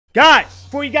Guys,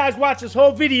 before you guys watch this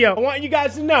whole video, I want you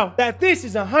guys to know that this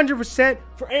is 100%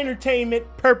 for entertainment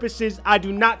purposes. I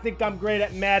do not think I'm great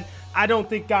at Madden. I don't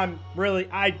think I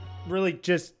really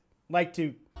just like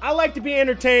to be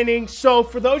entertaining. So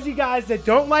for those of you guys that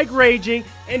don't like raging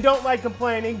and don't like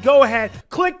complaining, go ahead,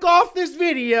 click off this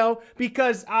video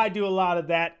because I do a lot of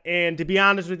that. And to be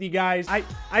honest with you guys,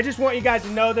 I just want you guys to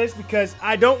know this because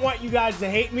I don't want you guys to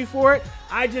hate me for it.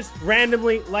 I just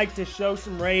randomly like to show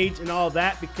some rage and all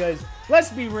that because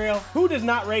let's be real, who does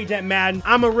not rage at Madden?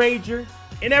 I'm a rager.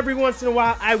 And every once in a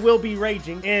while, I will be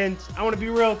raging. And I want to be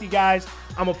real with you guys.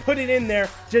 I'm going to put it in there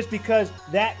just because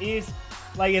that is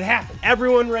like it happened.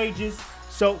 Everyone rages.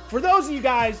 So for those of you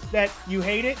guys that you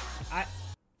hate it,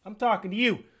 I'm talking to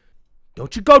you.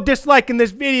 Don't you go disliking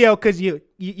this video because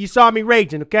you saw me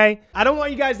raging, okay? I don't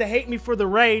want you guys to hate me for the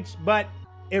rage, but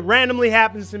it randomly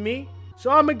happens to me. So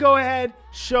I'm going to go ahead,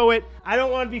 show it. I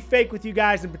don't want to be fake with you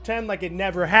guys and pretend like it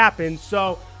never happened.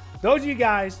 So those of you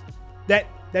guys that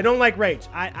don't like rage,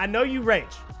 I know you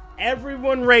rage.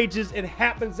 Everyone rages. It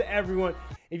happens to everyone.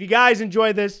 If you guys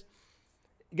enjoy this,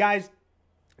 guys,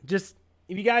 if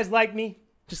you guys like me,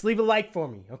 just leave a like for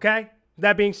me, okay?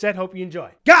 That being said, hope you enjoy.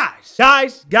 Guys,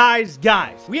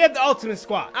 we have the Ultimate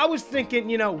Squad. I was thinking,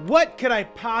 you know, what could I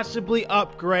possibly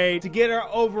upgrade to get our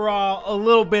overall a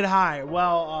little bit higher?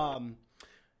 Well,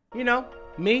 you know,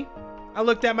 I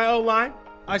looked at my O-line.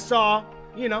 I saw,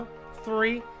 you know,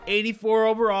 384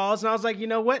 overalls, and I was like, you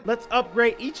know what? Let's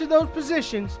upgrade each of those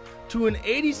positions to an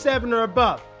 87 or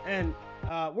above. And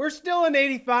we're still an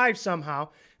 85 somehow.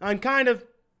 I'm kind of,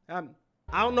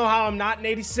 I don't know how I'm not an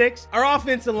 86. Our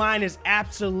offensive line is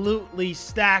absolutely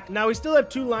stacked. Now, we still have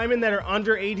 2 linemen that are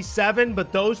under 87,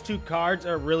 but those 2 cards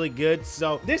are really good.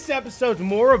 So this episode's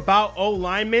more about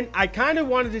O-linemen. I kind of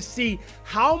wanted to see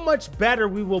how much better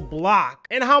we will block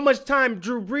and how much time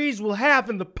Drew Brees will have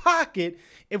in the pocket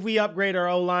if we upgrade our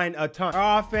O-line a ton.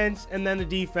 Our offense and then the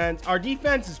defense. Our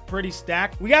defense is pretty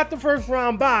stacked. We got the first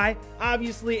round bye,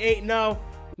 obviously 8-0.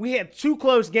 We had 2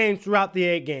 close games throughout the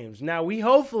 8 games. Now, we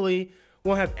hopefully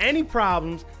won't have any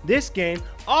problems this game.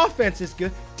 Offense is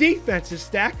good. Defense is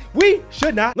stacked. We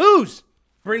should not lose.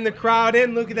 Bring the crowd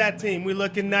in. Look at that team. We're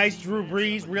looking nice. Drew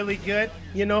Brees, really good.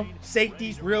 You know,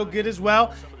 safety's real good as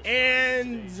well.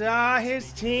 And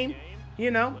his team,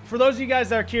 you know, for those of you guys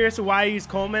that are curious of why I use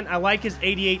Coleman, I like his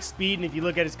 88 speed. And if you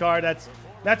look at his card,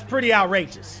 that's pretty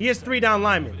outrageous. He has 3 down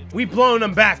linemen. We blown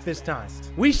them back this time.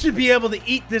 We should be able to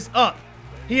eat this up.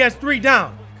 He has 3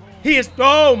 down. He is,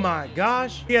 oh my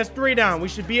gosh. He has 3 down. We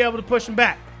should be able to push him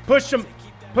back. Push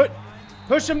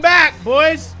him back,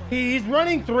 boys. He's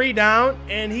running 3 down,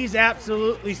 and he's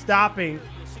absolutely stopping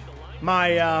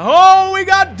my, oh, we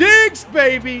got Diggs,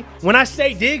 baby. When I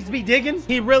say Diggs be digging,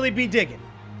 he really be digging.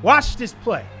 Watch this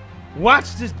play.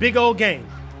 Watch this big old game,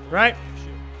 right?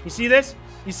 You see this?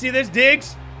 You see this,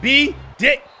 Diggs? Be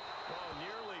dig.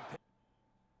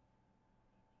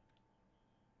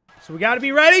 So we got to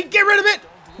be ready. Get rid of it.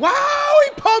 Wow,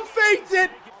 he pump faked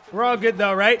it. We're all good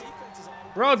though, right?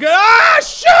 We're all good. Ah,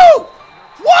 shoot!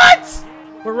 What?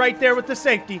 We're right there with the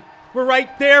safety. We're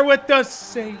right there with the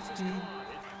safety.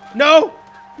 No,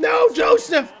 no,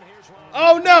 Joseph.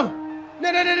 Oh no.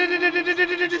 No.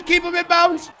 Just keep him in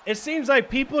bounds. It seems like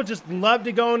people just love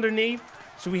to go underneath,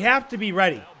 so we have to be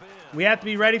ready. We have to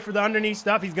be ready for the underneath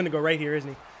stuff. He's gonna go right here, isn't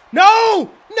he?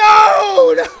 No!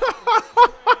 No! No!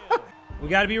 We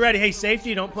got to be ready. Hey,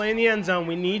 safety, don't play in the end zone.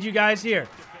 We need you guys here.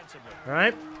 All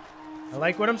right? I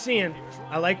like what I'm seeing.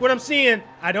 I like what I'm seeing.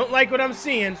 I don't like what I'm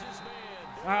seeing.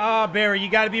 Barry, you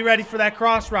got to be ready for that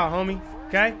cross route, homie.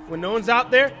 Okay? When no one's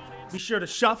out there, be sure to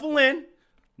shuffle in.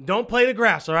 Don't play the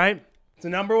grass, all right? It's the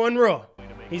 #1 rule.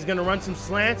 He's going to run some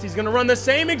slants. He's going to run the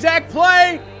same exact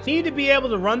play. Need to be able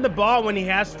to run the ball when he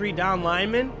has 3 down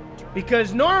linemen.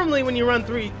 Because normally when you run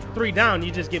three down,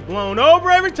 you just get blown over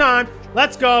every time.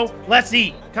 Let's go. Let's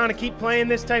eat. Kind of keep playing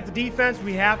this type of defense.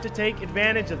 We have to take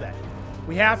advantage of that.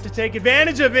 We have to take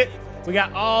advantage of it. We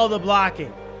got all the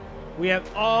blocking. We have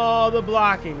all the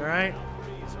blocking, all right?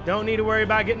 Don't need to worry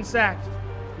about getting sacked.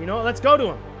 You know what? Let's go to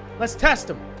him. Let's test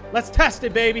him. Let's test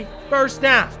it, baby. First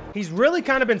down. He's really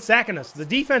kind of been sacking us. The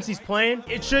defense he's playing,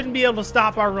 it shouldn't be able to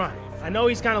stop our run. I know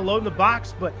he's kind of loading the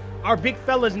box, but our big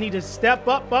fellas need to step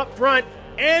up front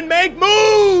and make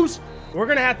moves. We're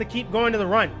going to have to keep going to the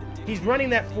run. He's running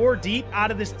that 4 deep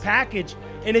out of this package,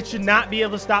 and it should not be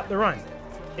able to stop the run.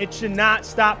 It should not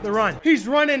stop the run. He's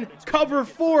running cover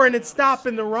 4, and it's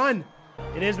stopping the run.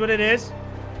 It is what it is,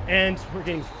 and we're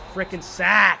getting freaking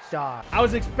sacked, dog. I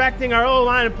was expecting our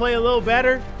O-line to play a little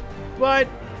better, but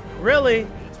really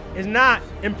is not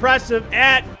impressive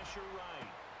at...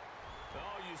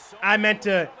 I meant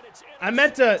to I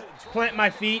meant to plant my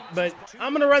feet, but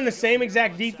I'm going to run the same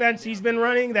exact defense he's been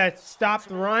running that stopped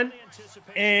the run.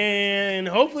 And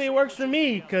hopefully it works for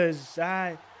me because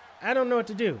I don't know what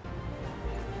to do.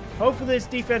 Hopefully this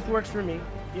defense works for me.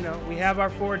 You know, we have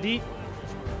our 4 deep.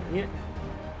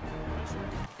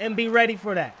 And be ready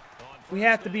for that. We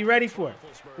have to be ready for it.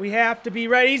 We have to be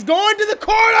ready. He's going to the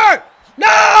corner!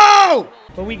 No!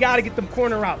 But we got to get them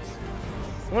corner routes.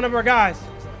 One of our guys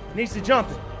needs to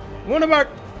jump it. One of our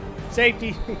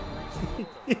safety.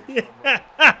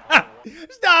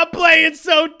 Stop playing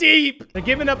so deep. They're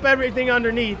giving up everything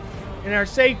underneath, and our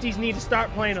safeties need to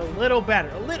start playing a little better.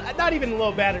 Not even a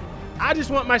little better. I just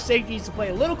want my safeties to play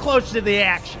a little closer to the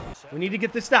action. We need to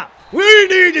get the stop. We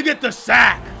need to get the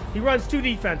sack. He runs 2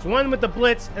 defense, one with the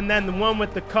blitz and then the one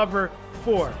with the cover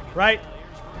 4, right?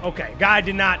 Okay, guy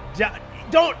did not,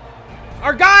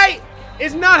 our guy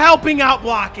is not helping out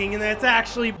blocking, and that's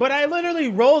actually, but I literally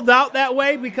rolled out that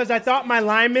way because I thought my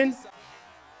lineman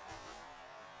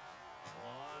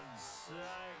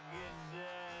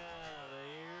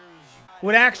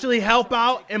would actually help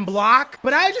out and block,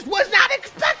 but I just was not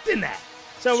expecting that.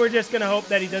 So we're just gonna hope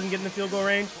that he doesn't get in the field goal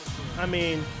range. I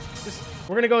mean,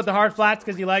 we're gonna go with the hard flats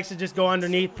because he likes to just go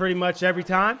underneath pretty much every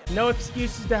time. No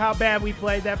excuses to how bad we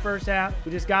played that first half.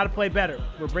 We just gotta play better.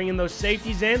 We're bringing those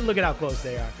safeties in. Look at how close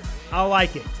they are. I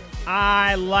like it.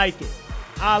 I like it.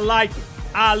 I like it.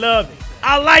 I love it.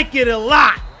 I like it a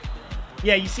lot.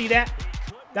 Yeah, you see that?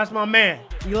 That's my man.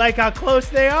 You like how close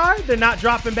they are? They're not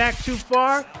dropping back too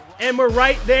far. And we're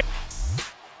right there.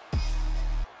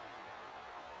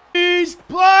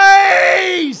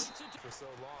 Please!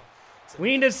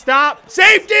 We need to stop.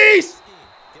 Safeties!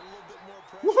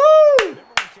 Woohoo!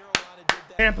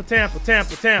 Tampa, Tampa,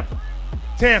 Tampa, Tampa.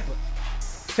 Tampa.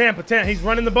 Tampa, Tampa. He's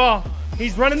running the ball.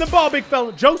 He's running the ball, big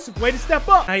fella. Joseph, way to step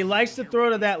up. Now, he likes to throw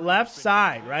to that left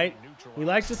side, right? He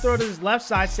likes to throw to his left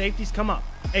side. Safeties come up.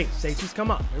 Hey, safeties come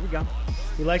up. Here we go.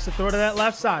 He likes to throw to that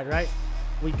left side, right?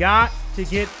 We got to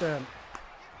get them.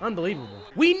 Unbelievable.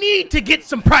 We need to get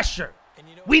some pressure.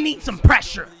 We need some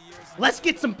pressure. Let's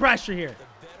get some pressure here.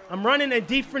 I'm running a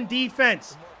different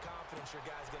defense.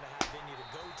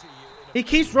 He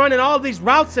keeps running all these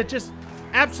routes that just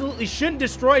absolutely shouldn't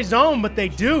destroy zone, but they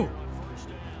do.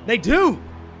 They do.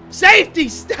 Safety,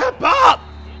 step up.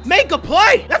 Make a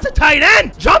play. That's a tight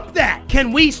end. Jump that.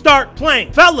 Can we start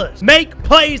playing? Fellas, make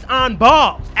plays on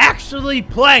balls. Actually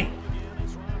play.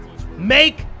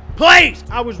 Make plays.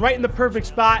 I was right in the perfect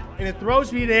spot, and it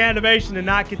throws me the animation to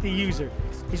not get the user.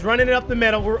 He's running it up the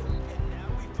middle.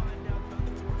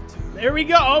 There we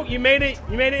go. Oh, you made it.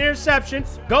 You made an interception.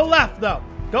 Go left, though.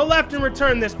 Go left and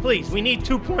return this, please. We need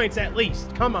 2 points at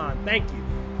least. Come on. Thank you.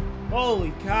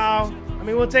 Holy cow. I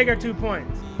mean, we'll take our 2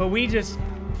 points, but we just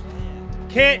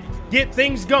can't get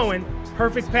things going.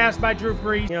 Perfect pass by Drew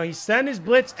Brees. You know, he sent his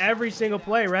blitz every single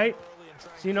play, right?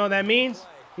 So you know what that means?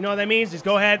 You know what that means? Just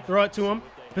go ahead, throw it to him.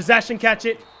 Possession, catch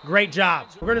it. Great job.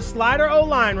 We're going to slide our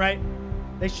O-line, right?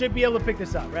 They should be able to pick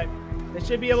this up, right? They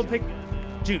should be able to pick.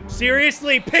 Dude,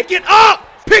 seriously, pick it up!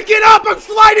 Pick it up! I'm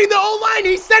sliding the O-line.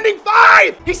 He's sending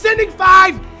 5! He's sending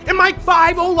 5! And my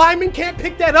 5 O-linemen can't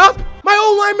pick that up? My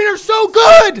O-linemen are so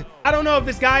good! I don't know if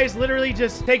this guy is literally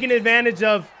just taking advantage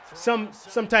of some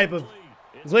type of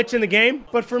glitch in the game,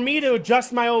 but for me to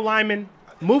adjust my O-lineman,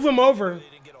 move him over,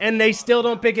 and they still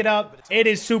don't pick it up, it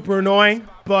is super annoying,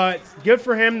 but good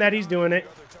for him that he's doing it.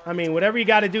 I mean, whatever you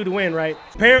got to do to win, right?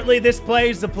 Apparently, this play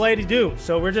is the play to do,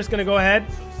 so we're just going to go ahead,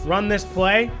 run this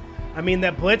play. I mean,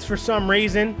 that blitz, for some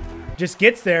reason, just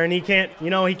gets there, and he can't, you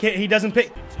know, he doesn't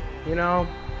pick, you know.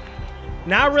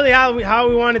 Not really how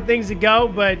we wanted things to go,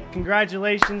 but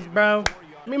congratulations, bro.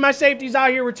 I mean, my safety's out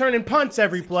here returning punts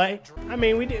every play. I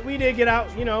mean, we did get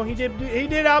out, you know, he did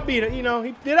outbeat it, you know,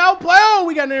 he did outplay. Oh,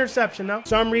 we got an interception though. For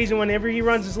some reason, whenever he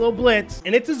runs this little blitz,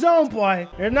 and it's a zone play,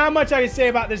 there's not much I can say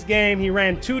about this game. He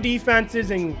ran 2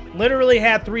 defenses and literally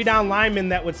had 3 down linemen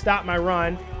that would stop my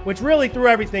run, which really threw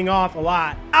everything off a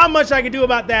lot. Not much I can do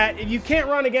about that. If you can't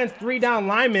run against 3 down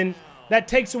linemen, that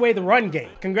takes away the run game.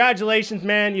 Congratulations,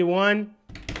 man, you won.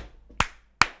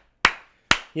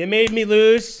 You made me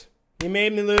lose. You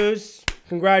made me lose.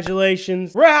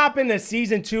 Congratulations. We're hopping to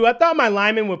season 2. I thought my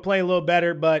lineman would play a little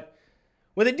better, but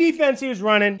with the defense he was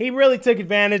running, he really took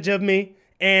advantage of me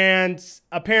and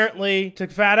apparently took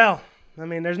a fat L. I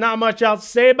mean, there's not much else to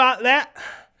say about that.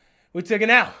 We took an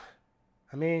L.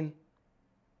 I mean,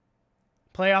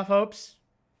 playoff hopes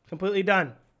completely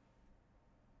done.